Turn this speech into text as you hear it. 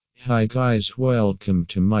Hi guys, welcome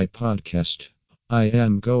to my podcast. I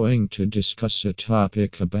am going to discuss a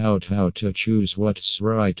topic about how to choose what's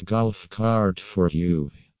right golf cart for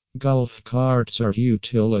you. Golf carts are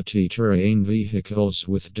utility terrain vehicles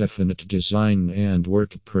with definite design and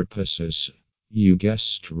work purposes. You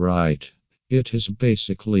guessed right. It is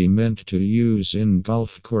basically meant to use in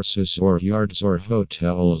golf courses or yards or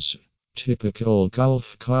hotels. Typical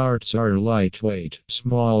golf carts are lightweight,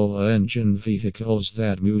 small engine vehicles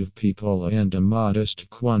that move people and a modest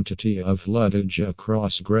quantity of luggage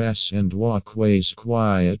across grass and walkways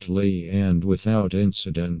quietly and without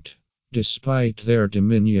incident. Despite their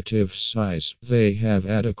diminutive size, they have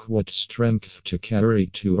adequate strength to carry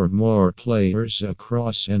two or more players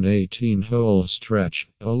across an 18-hole stretch,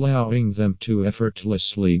 allowing them to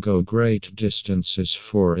effortlessly go great distances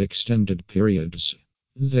for extended periods.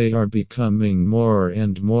 They are becoming more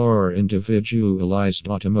and more individualized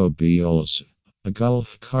automobiles. A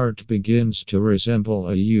golf cart begins to resemble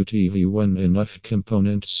a UTV when enough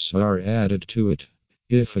components are added to it.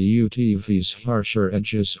 If a UTV's harsher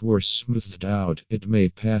edges were smoothed out, it may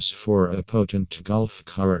pass for a potent golf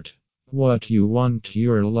cart. What you want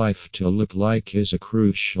your life to look like is a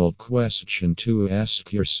crucial question to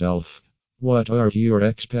ask yourself. What are your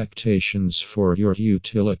expectations for your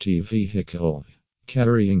utility vehicle?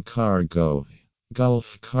 Carrying cargo.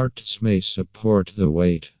 Golf carts may support the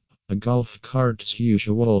weight. A golf cart's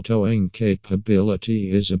usual towing capability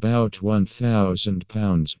is about 1,000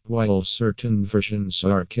 pounds, while certain versions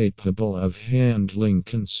are capable of handling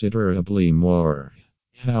considerably more.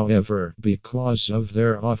 However, because of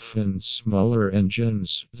their often smaller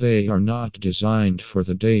engines, they are not designed for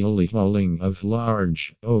the daily hauling of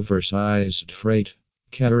large, oversized freight.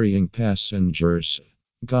 Carrying passengers.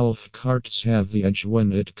 Golf carts have the edge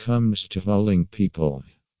when it comes to hauling people.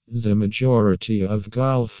 The majority of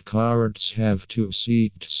golf carts have 2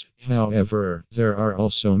 seats. However, there are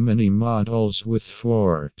also many models with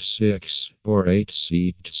 4, 6, or 8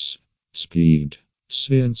 seats. Speed.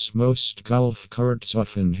 Since most golf carts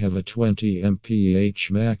often have a 20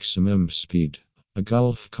 mph maximum speed, a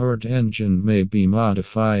golf cart engine may be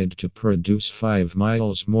modified to produce 5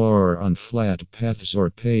 miles more on flat paths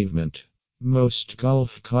or pavement. Most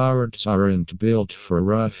golf carts aren't built for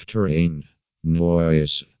rough terrain.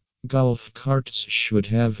 Noise. Golf carts should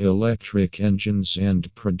have electric engines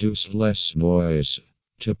and produce less noise.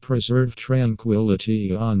 To preserve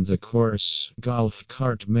tranquility on the course, golf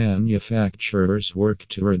cart manufacturers work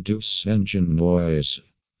to reduce engine noise.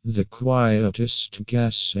 The quietest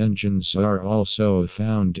gas engines are also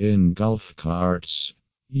found in golf carts.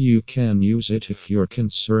 You can use it if you're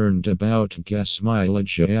concerned about gas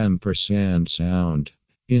mileage and sound.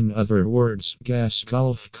 In other words, gas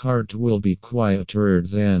golf cart will be quieter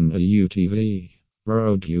than a UTV.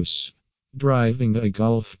 Road use. Driving a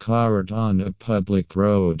golf cart on a public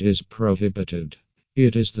road is prohibited.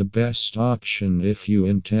 It is the best option if you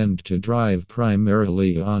intend to drive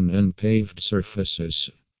primarily on unpaved surfaces.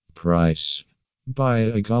 Price. Buy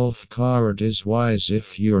a golf cart is wise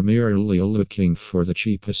if you're merely looking for the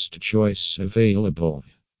cheapest choice available.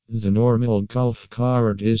 The normal golf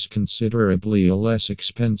cart is considerably less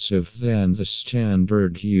expensive than the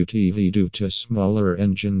standard UTV due to smaller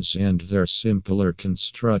engines and their simpler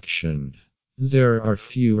construction. There are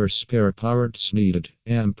fewer spare parts needed,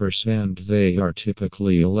 and they are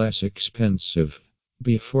typically less expensive.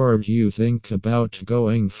 Before you think about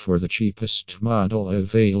going for the cheapest model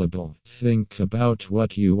available, think about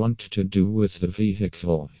what you want to do with the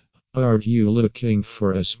vehicle. Are you looking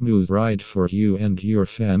for a smooth ride for you and your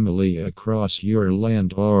family across your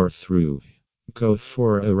land or through? Go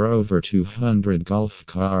for a Rover 200 golf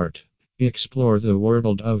cart. Explore the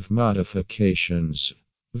world of modifications.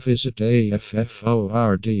 Visit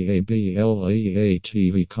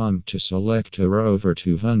affordableat.com to select a Rover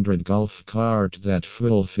 200 golf cart that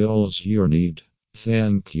fulfills your need.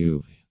 Thank you.